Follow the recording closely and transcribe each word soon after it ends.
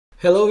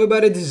Hello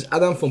everybody, this is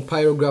Adam from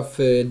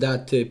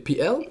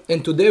pyrograph.pl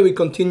and today we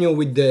continue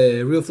with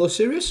the RealFlow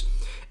series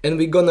and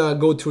we're gonna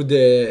go through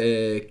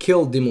the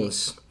Kill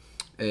Deamons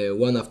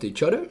one after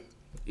each other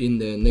in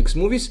the next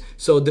movies.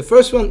 So the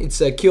first one,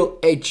 it's a Kill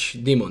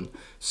Demon.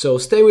 So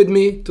stay with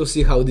me to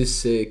see how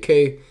this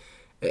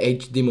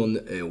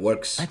Demon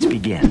works. Let's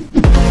begin.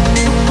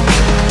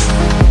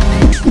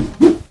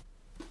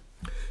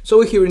 So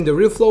here in the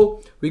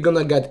RealFlow, we're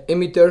gonna get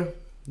emitter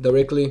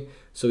directly,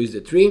 so it's the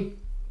 3.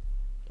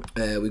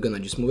 We're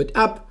gonna just move it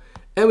up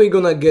and we're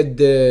gonna get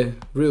the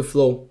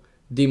RealFlow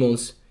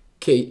Demons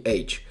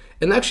KH.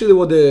 And actually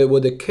what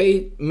the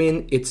K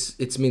mean,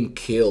 it's mean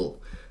kill.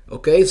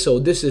 Okay, so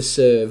this is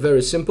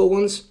very simple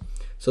ones.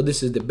 So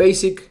this is the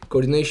basic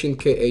coordination,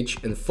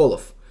 KH and fall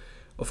off.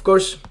 Of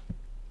course,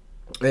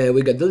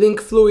 we got the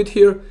link fluid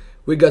here,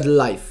 we got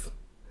life.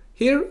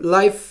 Here,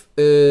 life,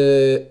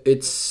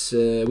 it's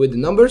with the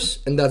numbers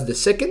and that's the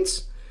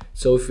seconds.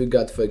 So if we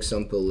got, for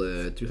example,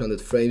 300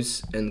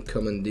 frames and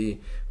command D,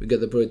 we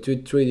get about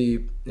 30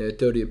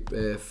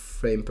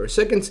 frame per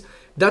second.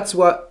 That's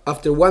what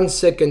after 1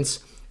 second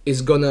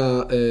is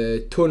gonna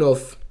turn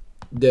off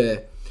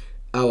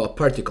our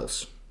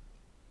particles.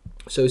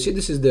 So you see,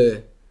 this is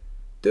the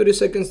 30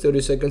 seconds.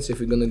 If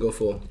we're gonna go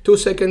for 2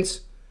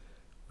 seconds,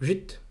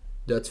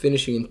 that's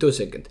finishing in 2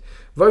 seconds.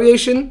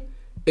 Variation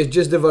is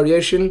just the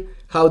variation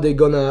how they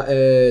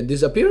gonna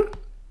disappear,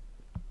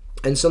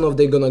 and some of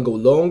them gonna go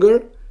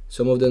longer.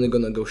 Some of them are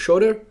gonna go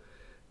shorter,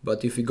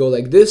 but if you go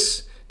like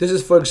this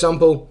is, for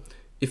example,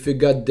 if you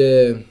got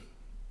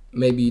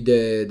maybe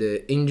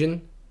the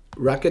engine,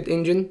 rocket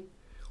engine,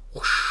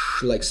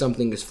 whoosh, like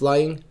something is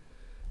flying.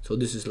 So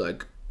this is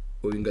like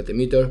we got the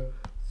meter,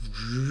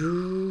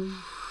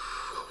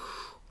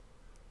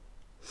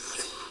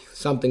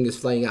 something is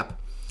flying up.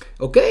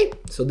 Okay,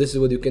 so this is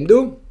what you can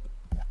do.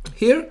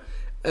 Here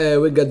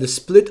we got the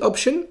split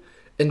option.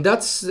 And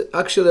that's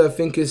actually, I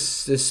think, is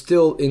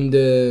still in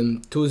the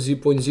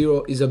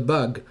 2.0 is a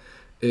bug.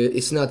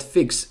 It's not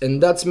fixed,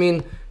 and that's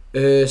mean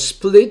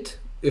split.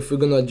 If we're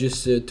gonna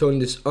just turn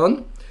this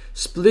on,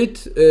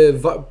 split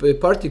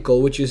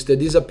particle, which is the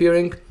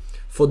disappearing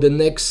for the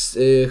next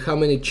how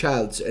many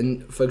childs.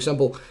 And for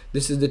example,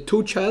 this is the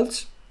 2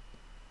 childs,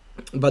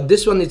 but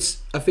this one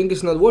I think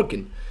it's not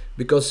working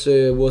because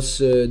was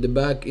the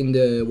bug in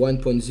the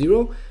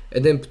 1.0,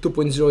 and then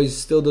 2.0 is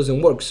still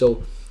doesn't work.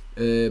 So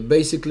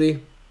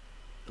basically,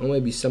 or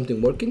maybe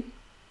something working.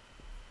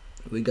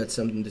 We got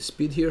something the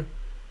speed here.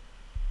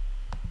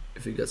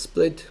 If we got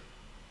split,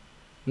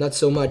 not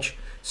so much.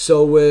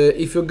 So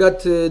if you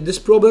got this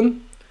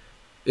problem,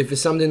 if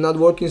it's something not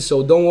working,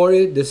 so don't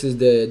worry, this is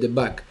the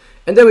bug.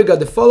 And then we got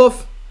the fall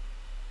off.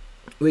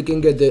 We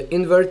can get the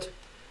invert,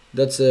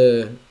 that's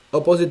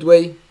opposite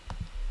way.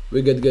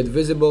 We get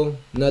visible,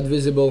 not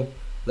visible.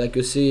 Like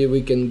you see,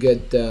 we can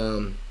get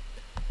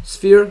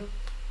sphere,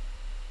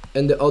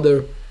 and the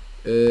other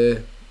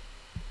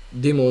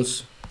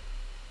demons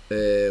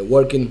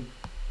working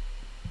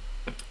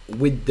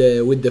with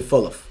the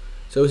fall off.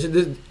 So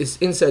this is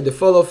inside the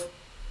fall off,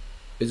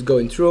 it's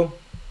going through,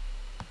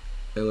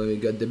 and when we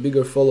got the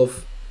bigger fall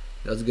off,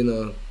 that's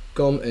gonna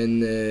come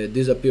and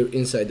disappear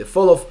inside the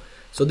fall off.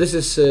 So this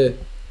is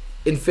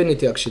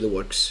infinity actually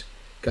works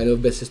kind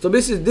of best. So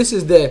this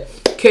is the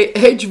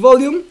KH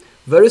volume,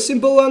 very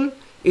simple one.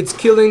 It's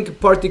killing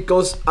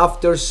particles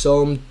after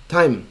some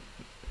time,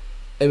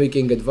 and we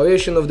can get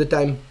variation of the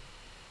time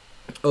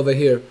over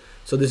here.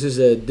 So this is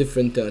a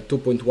different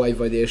 2.y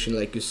variation,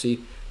 like you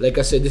see. Like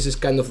I said, this is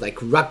kind of like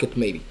rocket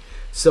maybe.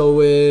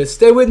 So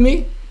stay with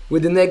me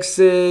with the next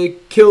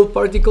kill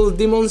particles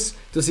demons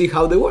to see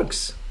how they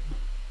works.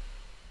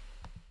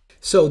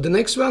 So the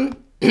next one,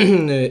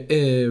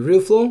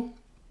 RealFlow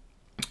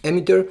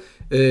emitter,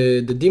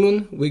 the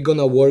demon, we're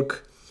gonna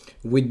work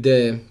with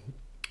the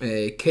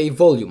K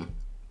volume.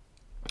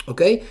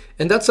 Okay,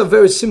 and that's a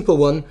very simple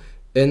one.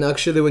 And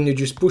actually, when you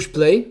just push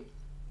play,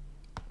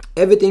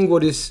 everything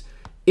what is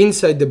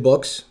inside the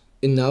box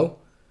in now,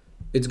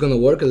 it's gonna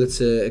work. Let's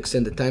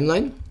extend the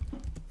timeline,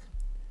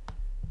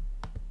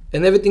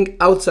 and everything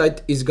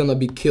outside is gonna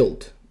be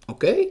killed.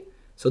 Okay,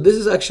 so this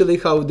is actually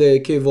how the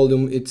K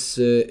volume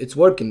it's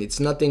working. It's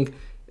nothing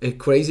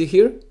crazy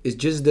here. It's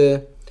just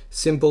the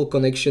simple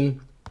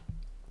connection,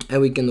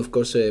 and we can of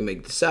course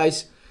make the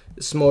size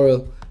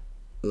smaller,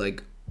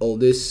 like all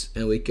this,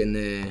 and we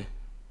can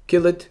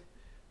kill it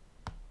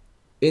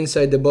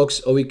inside the box,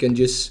 or we can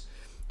just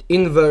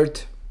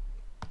invert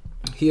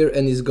here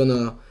and it's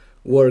gonna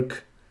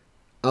work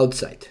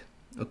outside.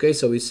 Okay,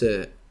 so it's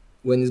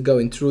when it's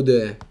going through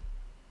the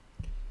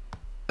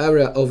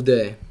area of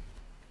the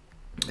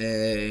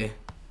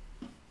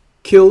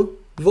kill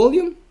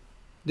volume,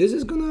 this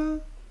is gonna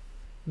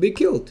be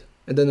killed,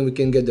 and then we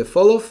can get the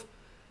fall off,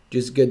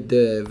 just get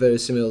the very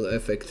similar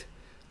effect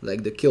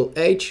like the kill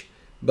H,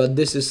 but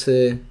this is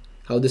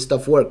how this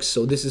stuff works.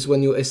 So this is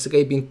when you're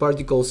escaping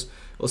particles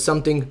or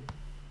something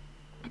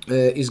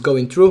is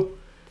going through.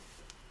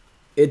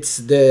 It's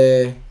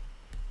the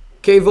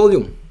K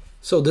volume.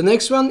 So the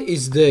next one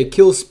is the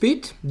kill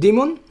speed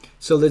demon.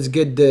 So let's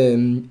get the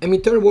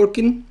emitter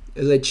working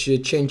Let's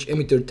change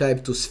emitter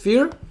type to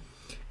sphere,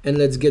 and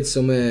let's get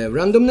some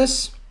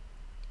randomness.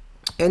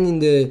 And in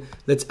the,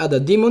 let's add a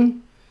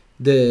demon,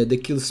 the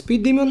kill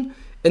speed demon,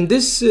 and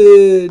this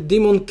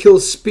demon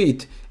kills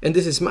speed, and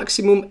this is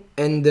maximum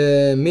and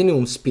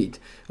minimum speed.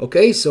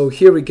 Okay, so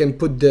here we can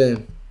put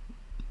the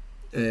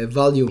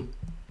value,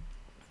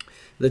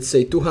 let's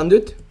say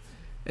 200,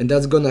 and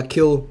that's gonna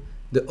kill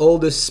the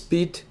oldest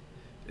speed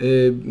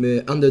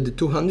under the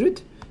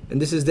 200,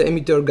 and this is the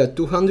emitter got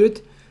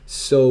 200,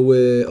 so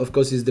of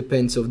course it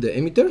depends of the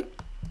emitter.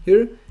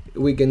 Here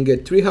we can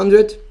get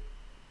 300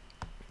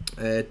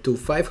 to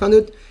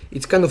 500.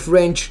 It's kind of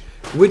range,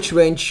 which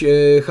range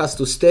has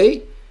to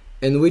stay,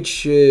 and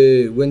which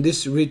when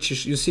this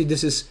reaches, you see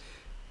this is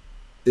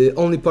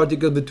only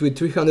particle between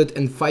 300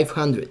 and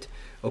 500.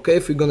 Okay,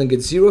 if we're gonna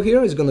get 0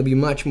 here, it's gonna be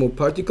much more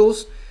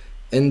particles,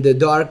 and the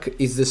dark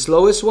is the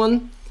slowest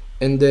one,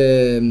 and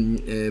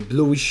the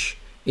bluish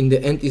in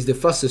the end is the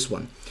fastest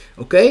one.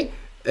 Okay,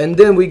 and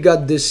then we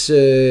got this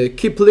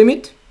keep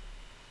limit.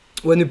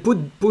 When we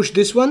push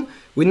this one,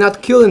 we're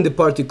not killing the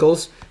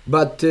particles,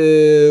 but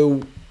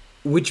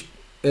we're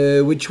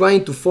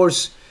trying to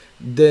force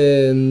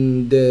the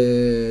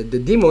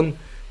demon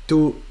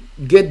to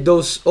get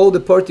those, all the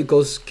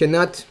particles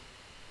cannot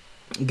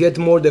get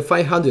more than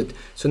 500,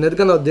 so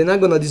they're not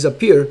gonna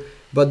disappear,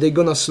 but they're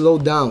gonna slow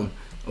down.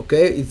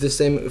 Okay, it's the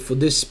same for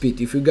this speed.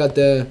 If you got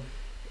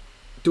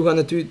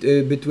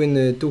 200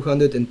 between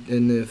 200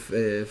 and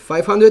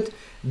 500,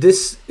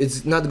 this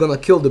is not gonna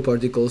kill the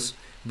particles,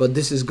 but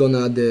this is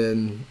gonna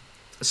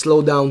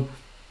slow down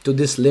to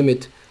this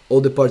limit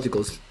all the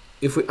particles.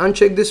 If we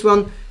uncheck this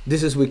one,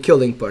 this is we're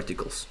killing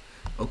particles.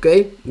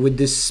 Okay, with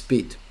this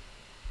speed.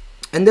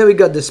 And then we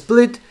got the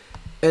split,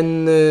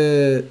 and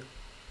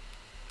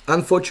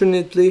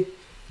unfortunately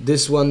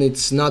this one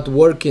it's not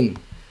working,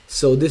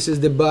 so this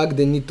is the bug,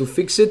 they need to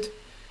fix it.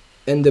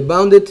 And the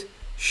bounded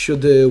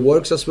should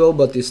works as well,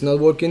 but it's not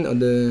working on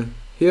the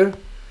here.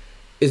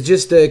 It's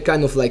just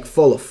kind of like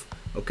fall off.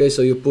 Okay,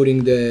 so you're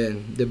putting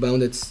the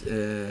bounded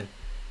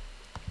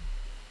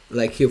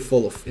like here,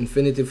 fall off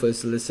infinity for,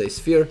 let's say,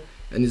 sphere,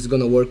 and it's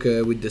gonna work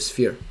with the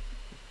sphere.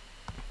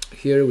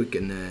 Here we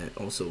can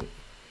also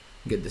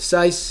get the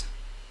size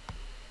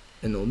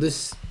and all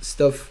this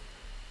stuff,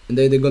 and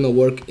then they're gonna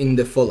work in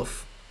the fall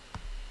off.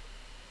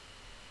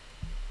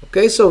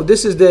 Okay, so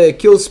this is the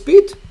kill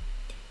speed,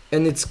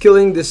 and it's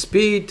killing the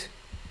speed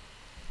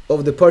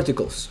of the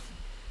particles.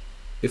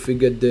 If we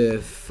get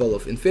the fall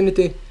off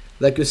infinity,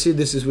 like you see,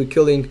 this is we're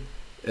killing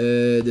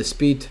the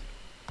speed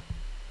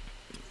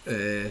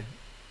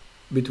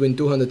between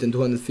 200 and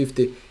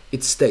 250.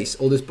 It stays,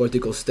 all this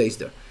particle stays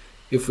there.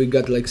 If we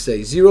got, like,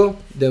 say 0,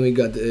 then we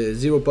got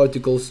 0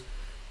 particles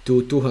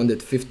to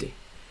 250,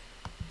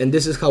 and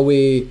this is how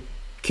we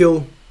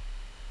kill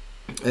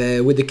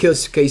with the kill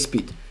K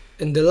speed.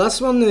 And the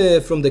last one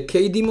from the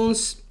K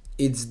demons,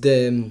 it's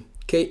the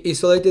K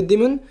isolated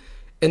demon,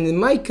 and in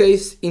my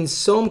case, in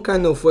some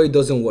kind of way, it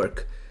doesn't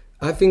work.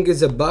 I think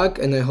it's a bug,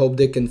 and I hope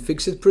they can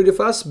fix it pretty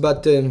fast.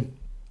 But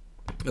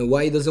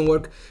why it doesn't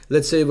work?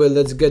 Let's say, well,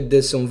 let's get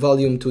this some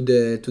volume to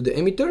the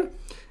emitter,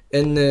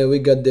 and we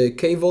got the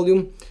K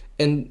volume,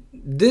 and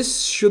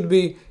this should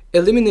be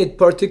eliminate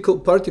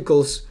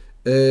particles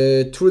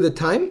through the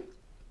time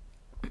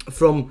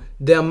from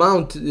the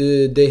amount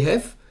they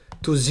have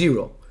to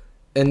 0.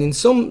 And in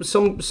some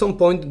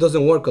point it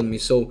doesn't work on me.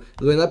 So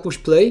when I push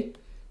play,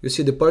 you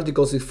see the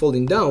particles is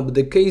falling down, but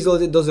the K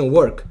isolated doesn't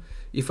work.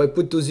 If I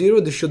put to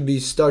 0, this should be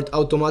start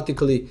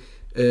automatically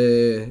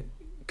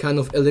kind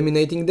of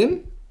eliminating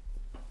them,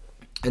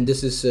 and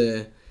this is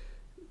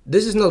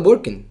not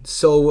working.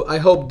 So I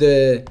hope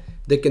they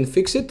can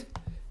fix it.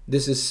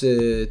 This is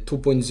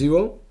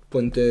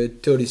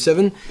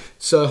 2.0.37,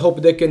 so I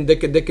hope they can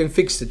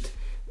fix it.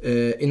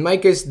 In my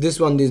case, this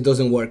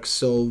doesn't work,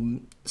 so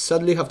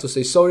sadly have to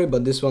say sorry,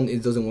 but this one,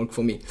 it doesn't work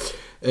for me.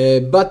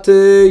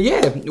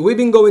 Yeah, we've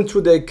been going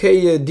through the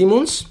K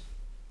demons,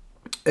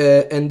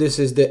 and this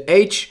is the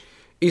H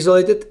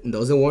isolated,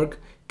 doesn't work.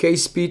 K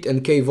speed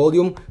and K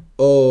volume.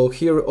 Oh,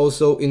 here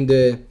also in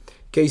the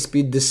K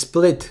speed, the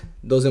split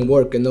doesn't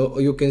work, and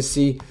you can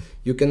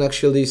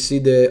actually see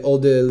all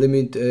the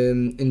limit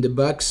in the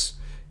bugs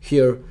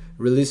here.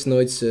 Release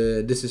notes.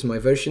 This is my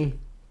version.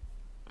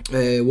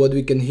 What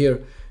we can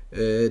hear,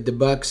 the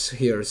bugs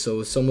here.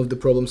 So some of the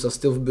problems has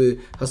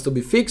to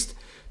be fixed.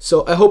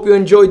 So I hope you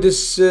enjoyed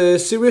this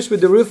series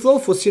with the RealFlow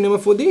for Cinema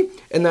 4D,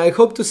 and I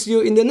hope to see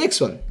you in the next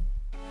one.